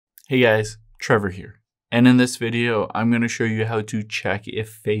Hey guys, Trevor here. And in this video, I'm going to show you how to check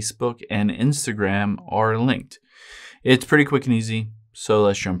if Facebook and Instagram are linked. It's pretty quick and easy, so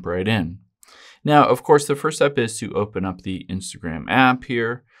let's jump right in. Now, of course, the first step is to open up the Instagram app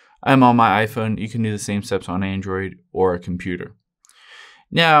here. I'm on my iPhone. You can do the same steps on Android or a computer.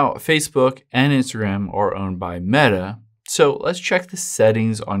 Now, Facebook and Instagram are owned by Meta, so let's check the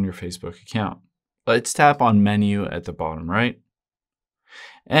settings on your Facebook account. Let's tap on Menu at the bottom right.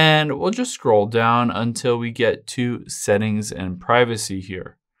 And we'll just scroll down until we get to Settings and Privacy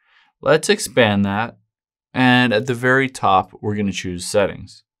here. Let's expand that. And at the very top, we're going to choose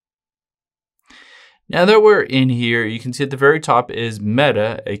Settings. Now that we're in here, you can see at the very top is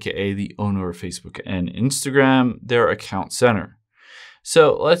Meta, aka the owner of Facebook and Instagram, their account center.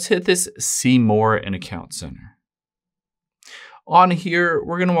 So let's hit this See More in Account Center. On here,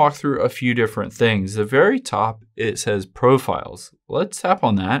 we're going to walk through a few different things. The very top, it says Profiles. Let's tap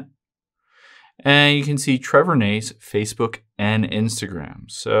on that. And you can see Trevor Nace, Facebook and Instagram.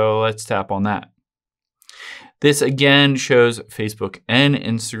 So let's tap on that. This again shows Facebook and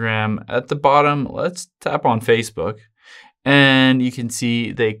Instagram. At the bottom, let's tap on Facebook. And you can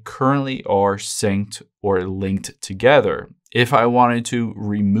see they currently are synced or linked together. If I wanted to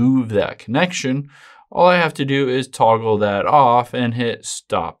remove that connection, all I have to do is toggle that off and hit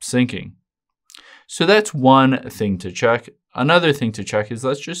Stop Syncing. So that's one thing to check. Another thing to check is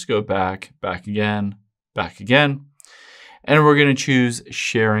let's just go back again, and we're going to choose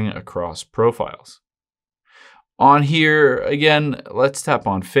Sharing Across Profiles. On here, again, let's tap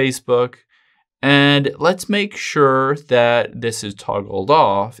on Facebook, and let's make sure that this is toggled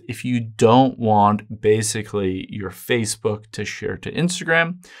off if you don't want basically your Facebook to share to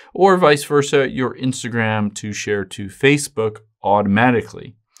Instagram, or vice versa, your Instagram to share to Facebook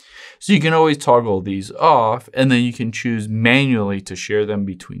automatically. So you can always toggle these off, and then you can choose manually to share them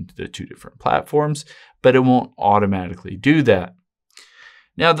between the two different platforms, but it won't automatically do that.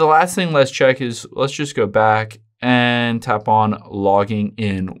 Now, the last thing let's check is let's just go back and tap on Logging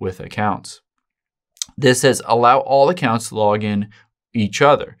In with Accounts. This says allow all accounts to log in each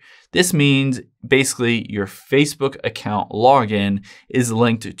other. This means basically your Facebook account login is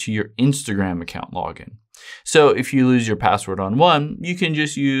linked to your Instagram account login. So if you lose your password on one, you can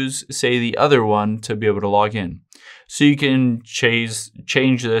just use, say, the other one to be able to log in. So you can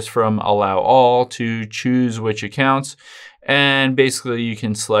change this from allow all to choose which accounts. And basically you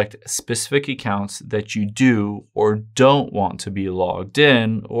can select specific accounts that you do or don't want to be logged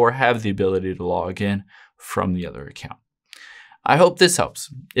in or have the ability to log in from the other account. I hope this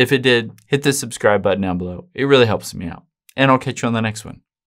helps. If it did, hit the subscribe button down below. It really helps me out. And I'll catch you on the next one.